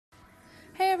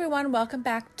Hey everyone, welcome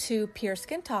back to Pure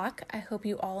Skin Talk. I hope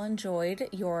you all enjoyed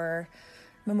your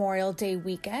Memorial Day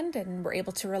weekend and were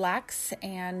able to relax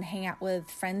and hang out with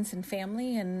friends and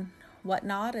family and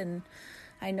whatnot. And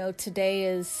I know today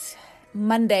is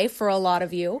Monday for a lot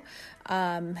of you,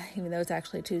 even though it's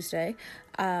actually Tuesday.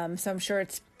 So I'm sure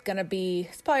it's probably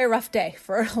a rough day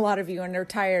for a lot of you and they're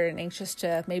tired and anxious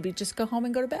to maybe just go home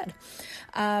and go to bed.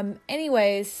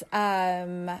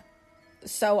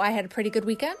 So I had a pretty good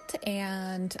weekend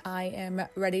and I am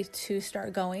ready to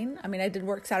start going. I mean, I did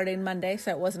work Saturday and Monday, so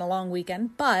it wasn't a long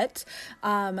weekend, but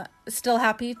still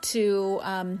happy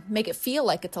to make it feel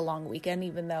like it's a long weekend,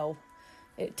 even though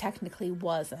it technically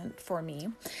wasn't for me.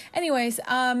 Anyways,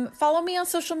 follow me on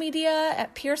social media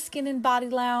at Pure Skin and Body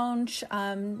Lounge.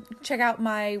 Check out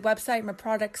my website, my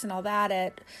products and all that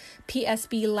at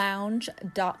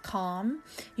psblounge.com.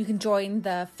 You can join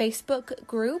the Facebook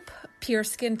group, Pure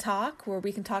Skin Talk, where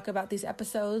we can talk about these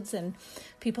episodes and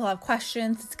people have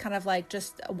questions. It's kind of like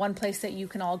just one place that you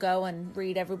can all go and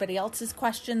read everybody else's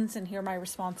questions and hear my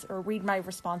response or read my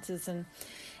responses and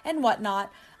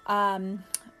whatnot. On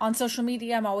social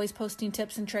media, I'm always posting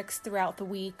tips and tricks throughout the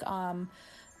week,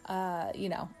 for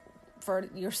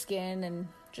your skin and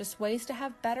just ways to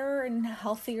have better and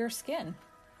healthier skin.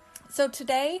 So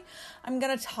today I'm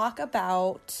going to talk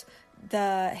about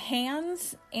the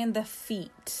hands and the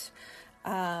feet,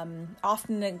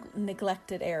 often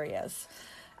neglected areas.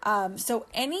 So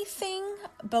anything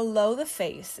below the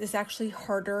face is actually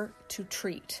harder to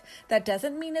treat. That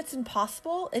doesn't mean it's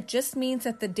impossible. It just means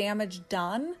that the damage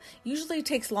done usually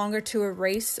takes longer to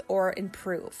erase or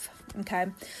improve. Okay.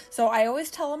 So I always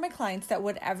tell my clients that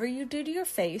whatever you do to your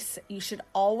face, you should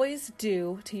always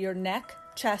do to your neck,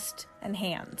 chest, and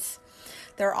hands.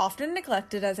 They're often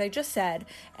neglected, as I just said,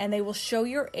 and they will show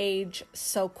your age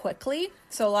so quickly.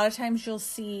 So a lot of times you'll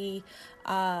see,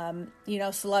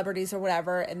 celebrities or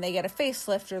whatever, and they get a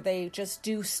facelift or they just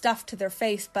do stuff to their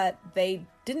face, but they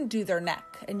didn't do their neck,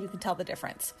 and you can tell the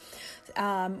difference.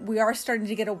 We are starting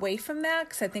to get away from that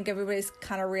because I think everybody's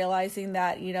kind of realizing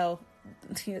that, the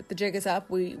jig is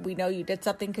up. We know you did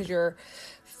something because your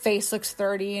face looks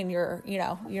 30 and your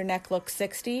neck looks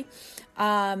 60.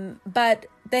 But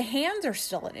the hands are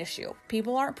still an issue.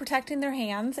 People aren't protecting their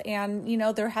hands and,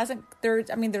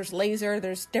 there's laser,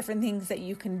 there's different things that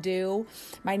you can do.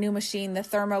 My new machine, the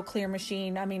Thermo Clear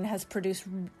machine, has produced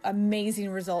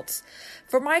amazing results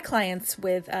for my clients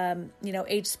with,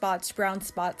 age spots, brown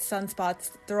spots,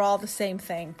 sunspots. They're all the same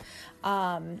thing.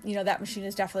 That machine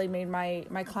has definitely made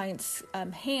my clients'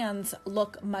 hands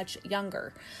look much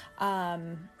younger.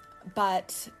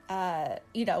 But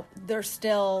they're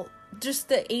still, just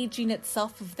the aging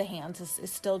itself of the hands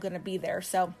is still going to be there.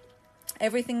 So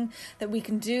everything that we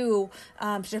can do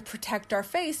to protect our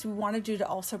face, we want to do to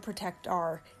also protect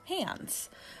our hands.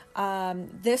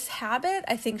 This habit,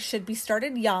 I think, should be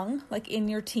started young, like in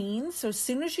your teens. So as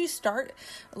soon as you start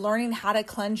learning how to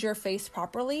cleanse your face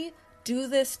properly, do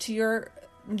this to your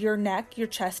neck, your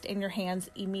chest, and your hands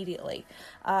immediately.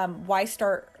 Why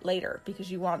start later?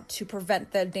 Because you want to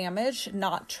prevent the damage,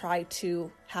 not try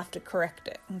to have to correct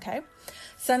it. Okay.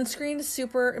 Sunscreen is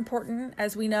super important,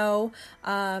 as we know.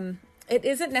 It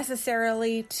isn't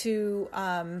necessary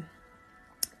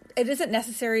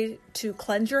to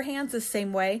cleanse your hands the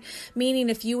same way. Meaning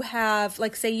if you have,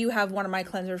 say you have one of my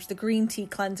cleansers, the green tea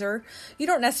cleanser, you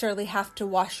don't necessarily have to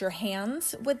wash your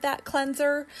hands with that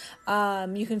cleanser.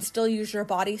 You can still use your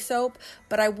body soap,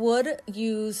 but I would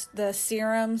use the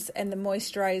serums and the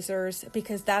moisturizers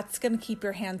because that's going to keep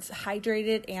your hands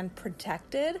hydrated and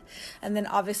protected. And then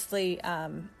obviously,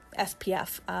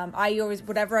 SPF. I always,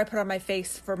 whatever I put on my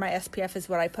face for my SPF is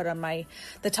what I put on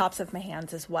the tops of my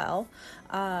hands as well.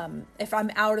 If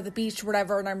I'm out at the beach or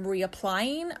whatever and I'm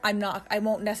reapplying, I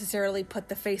won't necessarily put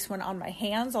the face one on my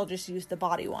hands. I'll just use the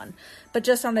body one. But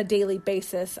just on a daily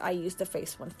basis, I use the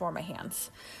face one for my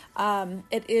hands.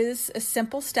 It is a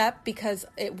simple step because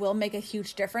it will make a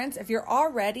huge difference. If you're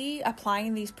already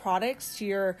applying these products to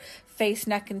your face,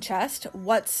 neck, and chest,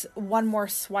 what's one more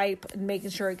swipe and making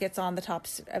sure it gets on the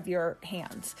tops of your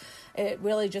hands? It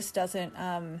really just doesn't,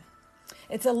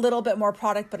 it's a little bit more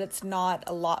product, but it's not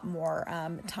a lot more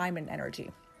time and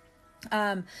energy.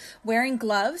 Wearing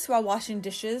gloves while washing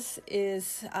dishes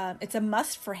is, it's a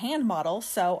must for hand models.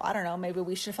 So I don't know, maybe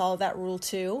we should follow that rule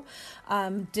too.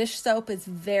 Dish soap is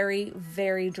very,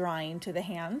 very drying to the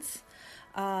hands.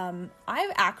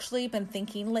 I've actually been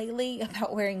thinking lately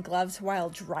about wearing gloves while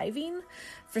driving.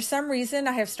 For some reason,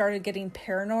 I have started getting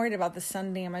paranoid about the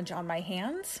sun damage on my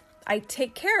hands. I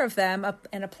take care of them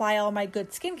and apply all my good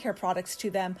skincare products to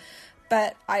them,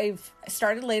 but I've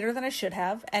started later than I should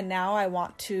have. And now I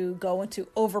want to go into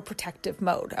overprotective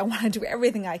mode. I want to do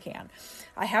everything I can.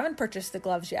 I haven't purchased the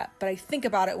gloves yet, but I think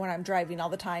about it when I'm driving all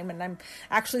the time, and I'm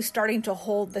actually starting to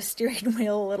hold the steering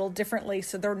wheel a little differently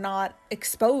so they're not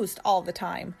exposed all the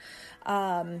time.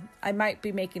 I might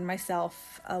be making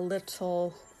myself a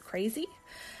little crazy.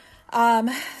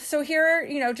 So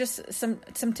here, just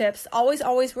some tips. Always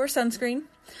wear sunscreen.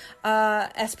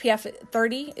 SPF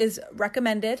 30 is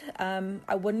recommended.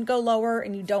 I wouldn't go lower,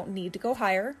 and you don't need to go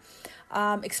higher.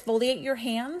 Exfoliate your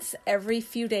hands every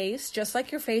few days, just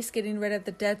like your face. Getting rid of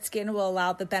the dead skin will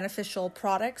allow the beneficial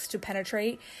products to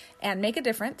penetrate and make a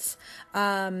difference.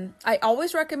 I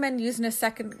always recommend using a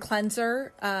second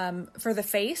cleanser for the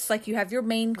face. Like you have your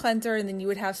main cleanser, and then you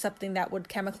would have something that would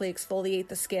chemically exfoliate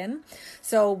the skin.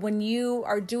 So when you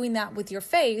are doing that with your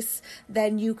face,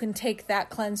 then you can take that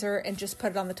cleanser and just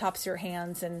put it on the tops of your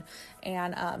hands, and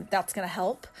that's going to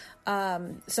help.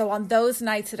 So on those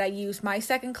nights that I use my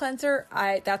second cleanser,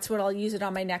 that's what I'll use it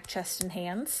on my neck, chest, and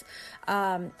hands.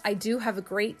 I do have a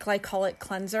great glycolic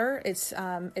cleanser. It's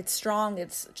strong.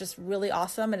 It's just really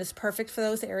awesome. And it's perfect for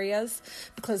those areas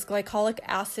because glycolic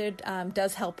acid,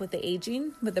 does help with the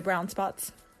aging, with the brown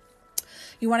spots.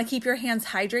 You want to keep your hands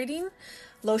hydrating.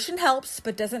 Lotion helps,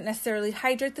 but doesn't necessarily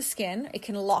hydrate the skin. It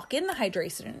can lock in the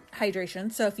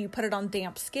hydration. So if you put it on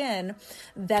damp skin,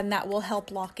 then that will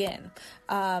help lock in.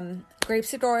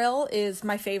 Grapeseed oil is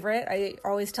my favorite. I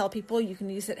always tell people you can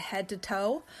use it head to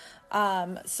toe.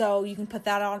 So you can put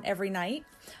that on every night.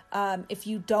 If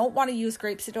you don't want to use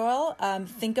grapeseed oil,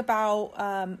 think about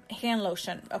hand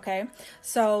lotion, okay?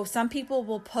 So some people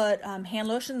will put hand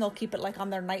lotion, they'll keep it like on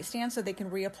their nightstand so they can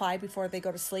reapply before they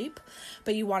go to sleep.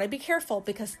 But you want to be careful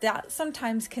because that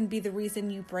sometimes can be the reason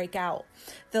you break out.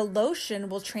 The lotion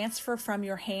will transfer from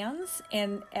your hands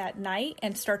and at night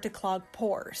and start to clog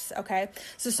pores, okay?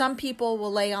 So some people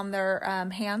will lay on their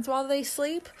hands while they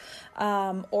sleep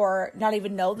or not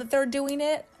even know that they're doing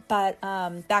it. But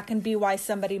that can be why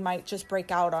somebody might just break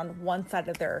out on one side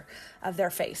of their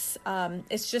face.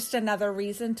 It's just another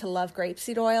reason to love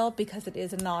grapeseed oil because it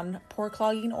is a non-pore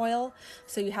clogging oil.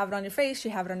 So you have it on your face,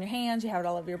 you have it on your hands, you have it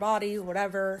all over your body,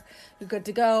 whatever. You're good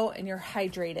to go, and you're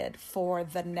hydrated for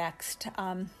the next day.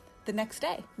 And the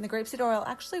grapeseed oil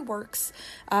actually works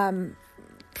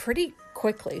pretty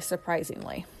quickly,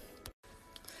 surprisingly.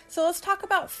 So let's talk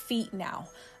about feet now.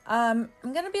 I'm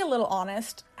going to be a little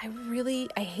honest.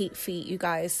 I hate feet, you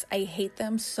guys. I hate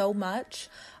them so much.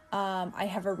 I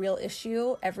have a real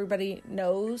issue. Everybody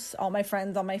knows, all my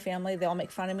friends, all my family, they all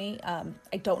make fun of me.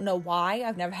 I don't know why.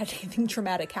 I've never had anything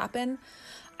traumatic happen.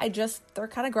 They're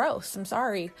kind of gross. I'm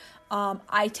sorry.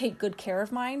 I take good care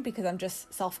of mine because I'm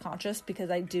just self-conscious because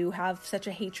I do have such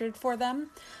a hatred for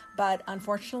them. But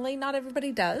unfortunately, not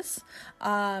everybody does.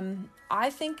 I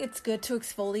think it's good to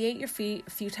exfoliate your feet a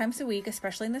few times a week,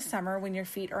 especially in the summer when your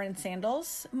feet are in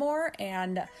sandals more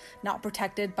and not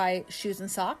protected by shoes and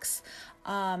socks.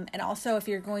 And also, if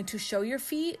you're going to show your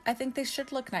feet, I think they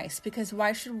should look nice because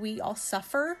why should we all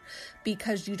suffer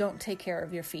because you don't take care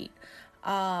of your feet?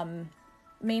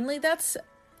 Mainly that's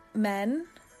men,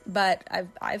 but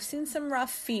I've seen some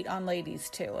rough feet on ladies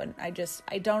too, and I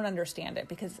don't understand it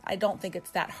because I don't think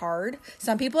it's that hard.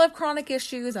 Some people have chronic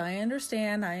issues, I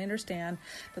understand,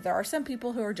 but there are some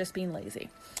people who are just being lazy.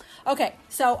 Okay,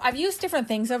 so I've used different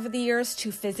things over the years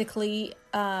to physically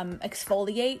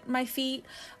exfoliate my feet.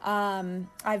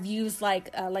 I've used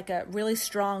like a really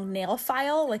strong nail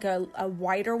file, like a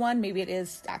wider one. Maybe it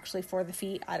is actually for the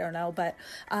feet. I don't know, but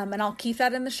and I'll keep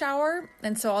that in the shower,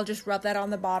 and so I'll just rub that on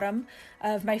the bottom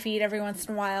of my feet every once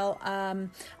in a while.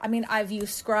 I've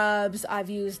used scrubs.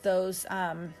 I've used those.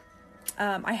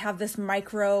 I have this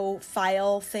micro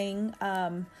file thing.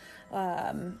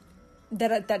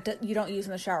 That you don't use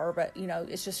in the shower, but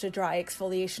it's just a dry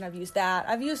exfoliation. I've used that.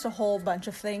 I've used a whole bunch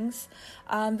of things.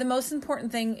 The most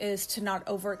important thing is to not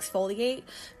over exfoliate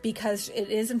because it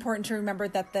is important to remember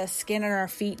that the skin on our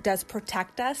feet does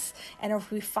protect us. And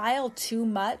if we file too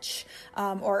much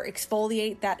or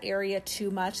exfoliate that area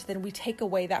too much, then we take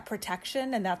away that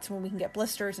protection, and that's when we can get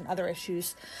blisters and other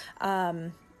issues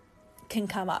can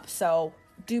come up. So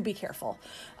do be careful.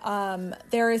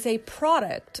 There is a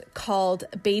product called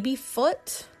Baby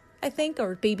Foot, I think,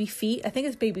 or Baby Feet. I think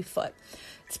it's Baby Foot.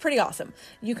 It's pretty awesome.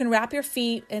 You can wrap your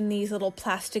feet in these little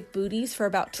plastic booties for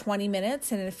about 20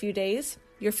 minutes, and in a few days,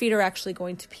 your feet are actually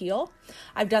going to peel.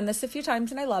 I've done this a few times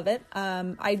and I love it.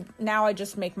 I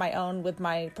just make my own with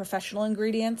my professional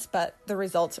ingredients, but the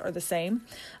results are the same.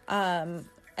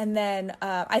 And then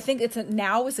I think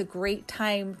now is a great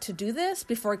time to do this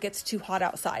before it gets too hot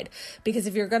outside. Because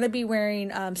if you're going to be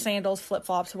wearing sandals,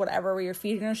 flip-flops, whatever, where your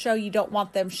feet are going to show, you don't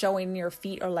want them showing your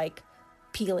feet are like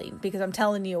peeling. Because I'm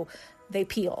telling you, they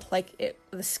peel. Like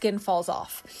the skin falls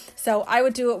off. So I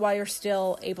would do it while you're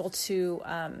still able to...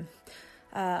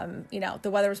 the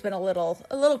weather's been a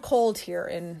little cold here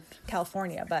in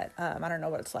California, but I don't know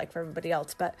what it's like for everybody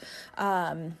else. But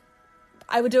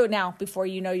I would do it now before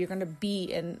you're going to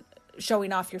be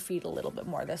showing off your feet a little bit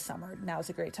more this summer. Now is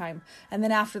a great time. And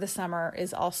then after the summer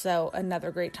is also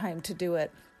another great time to do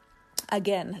it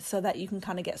again, so that you can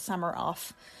kind of get summer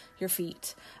off your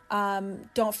feet.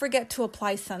 Don't forget to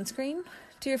apply sunscreen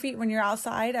to your feet when you're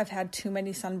outside. I've had too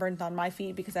many sunburns on my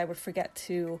feet because I would forget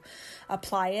to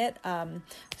apply it.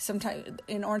 Sometimes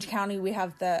in Orange County we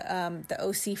have the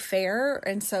OC Fair,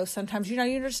 and so sometimes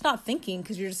you're just not thinking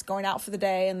because you're just going out for the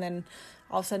day, and then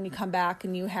all of a sudden you come back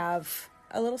and you have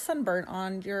a little sunburn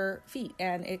on your feet,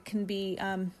 and it can be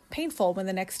painful when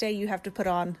the next day you have to put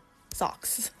on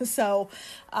socks. So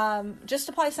just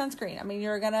apply sunscreen. I mean,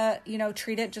 you're gonna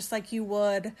treat it just like you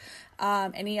would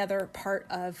any other part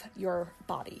of your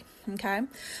body. Okay,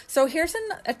 so here's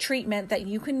a treatment that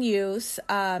you can use.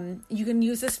 You can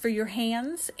use this for your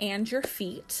hands and your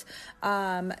feet.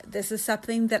 This is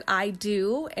something that I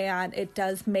do, and it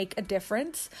does make a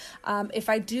difference. If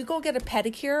I do go get a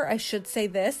pedicure, I should say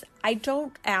this: I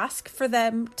don't ask for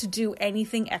them to do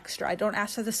anything extra. I don't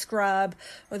ask for the scrub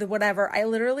or the whatever. I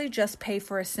literally just pay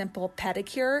for a simple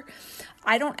pedicure.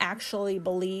 I don't actually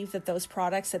believe that those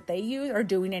products that they use are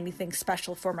doing anything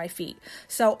special for my feet.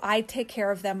 So I take care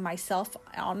of them myself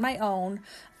on my own,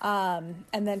 and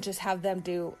then just have them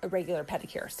do a regular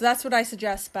pedicure. So that's what I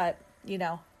suggest, but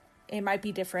it might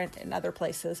be different in other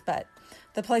places, but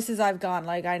the places I've gone,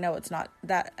 like, I know it's not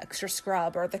that extra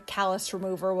scrub or the callus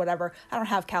remover or whatever. I don't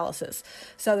have calluses.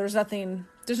 So there's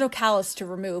no callus to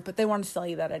remove, but they want to sell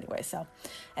you that anyway. So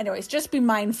anyways, just be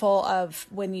mindful of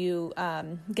when you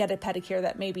get a pedicure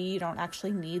that maybe you don't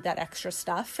actually need that extra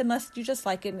stuff unless you just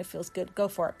like it and it feels good, go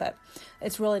for it. But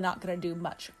it's really not going to do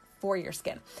much for your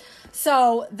skin.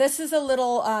 So this is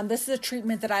a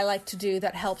treatment that I like to do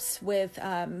that helps with,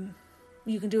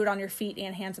 you can do it on your feet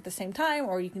and hands at the same time,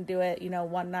 or you can do it,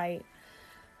 one night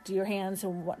do your hands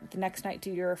and the next night do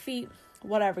your feet,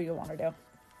 whatever you want to do.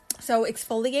 So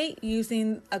exfoliate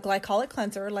using a glycolic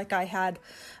cleanser like I had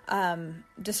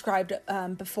described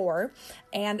before,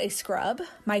 and a scrub.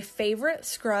 My favorite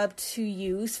scrub to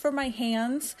use for my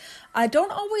hands. I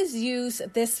don't always use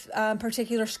this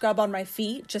particular scrub on my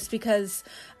feet just because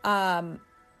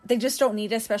they just don't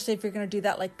need it, especially if you're going to do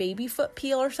that like baby foot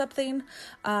peel or something.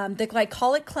 The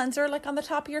glycolic cleanser, like on the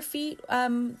top of your feet,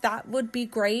 that would be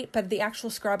great. But the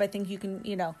actual scrub, I think you can,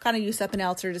 kind of use something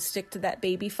else or just stick to that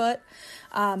baby foot.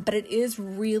 But it is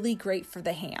really great for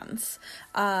the hands.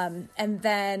 And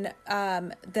then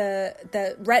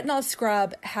the retinol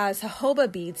scrub has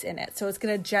jojoba beads in it. So it's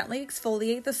going to gently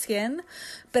exfoliate the skin,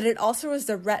 but it also has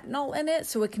the retinol in it.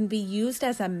 So it can be used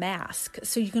as a mask.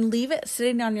 So you can leave it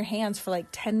sitting on your hands for like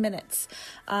 10 minutes.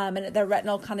 And the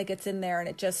retinol kind of gets in there, and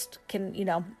it just can,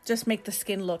 just make the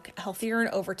skin look healthier, and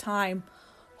over time,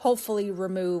 hopefully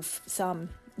remove some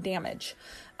damage.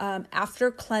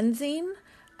 After cleansing,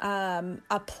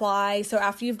 apply, so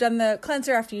after you've done the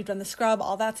cleanser, after you've done the scrub,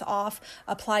 all that's off,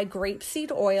 apply grapeseed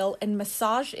oil and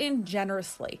massage in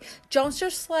generously. Don't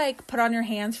just like put on your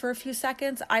hands for a few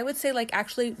seconds. I would say like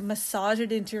actually massage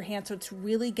it into your hand so it's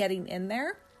really getting in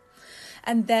there.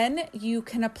 And then you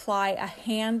can apply a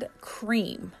hand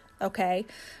cream, okay,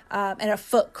 and a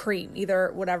foot cream,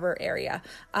 either whatever area.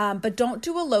 But don't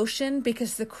do a lotion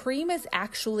because the cream is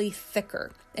actually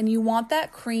thicker. And you want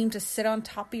that cream to sit on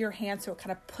top of your hand so it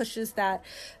kind of pushes that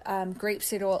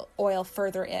grapeseed oil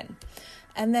further in.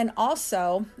 And then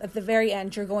also at the very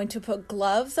end, you're going to put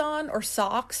gloves on or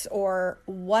socks or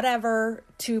whatever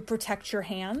to protect your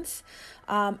hands.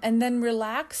 And then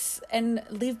relax and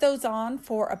leave those on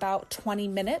for about 20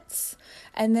 minutes.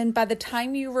 And then by the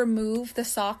time you remove the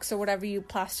socks or whatever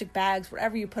plastic bags,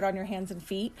 whatever you put on your hands and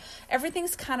feet,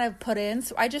 everything's kind of put in.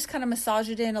 So I just kind of massage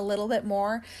it in a little bit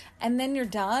more, and then you're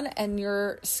done and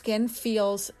your skin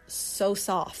feels so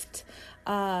soft.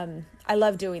 I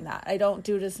love doing that. I don't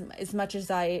do it as much as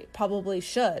I probably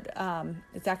should.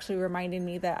 It's actually reminding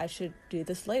me that I should do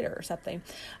this later or something,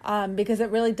 because it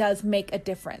really does make a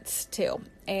difference too.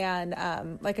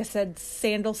 And like I said,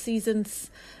 sandal season's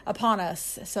upon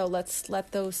us, so let's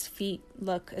let those feet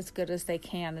look as good as they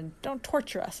can, and don't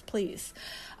torture us, please.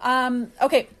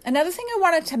 Okay, another thing I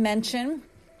wanted to mention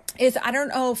is, I don't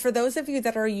know, for those of you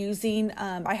that are using,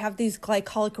 I have these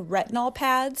glycolic retinol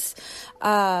pads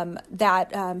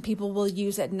that people will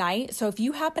use at night. So if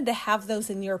you happen to have those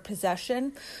in your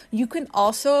possession, you can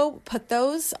also put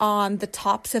those on the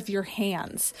tops of your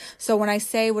hands. So when I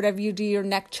say whatever you do, your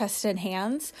neck, chest, and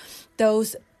hands,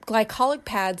 those glycolic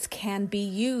pads can be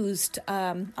used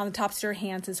on the tops of your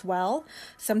hands as well.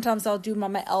 Sometimes I'll do them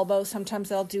on my elbow.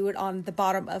 Sometimes I'll do it on the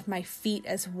bottom of my feet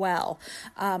as well.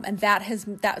 And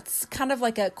that's kind of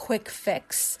like a quick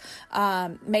fix.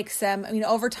 Makes them,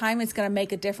 over time it's going to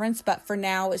make a difference, but for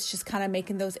now it's just kind of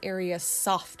making those areas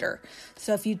softer.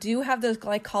 So if you do have those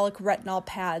glycolic retinol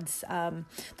pads,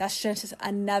 that's just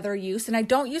another use. And I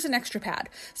don't use an extra pad.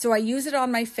 So I use it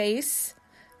on my face,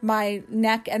 my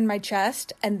neck, and my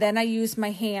chest, and then I use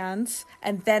my hands,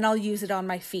 and then I'll use it on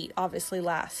my feet, obviously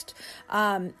last.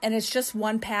 And it's just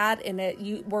one pad, and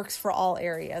it works for all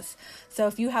areas. So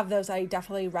if you have those, I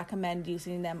definitely recommend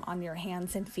using them on your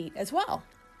hands and feet as well.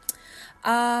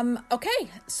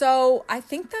 Okay, so I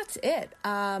think that's it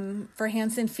for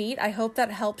hands and feet. I hope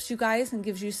that helps you guys and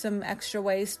gives you some extra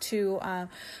ways to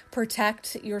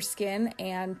protect your skin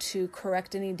and to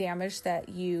correct any damage that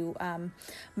you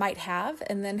might have,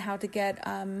 and then how to get,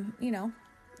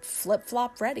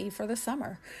 flip-flop ready for the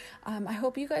summer. I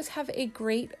hope you guys have a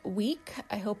great week.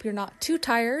 I hope you're not too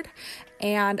tired,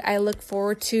 and I look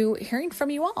forward to hearing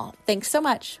from you all. Thanks so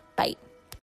much. Bye.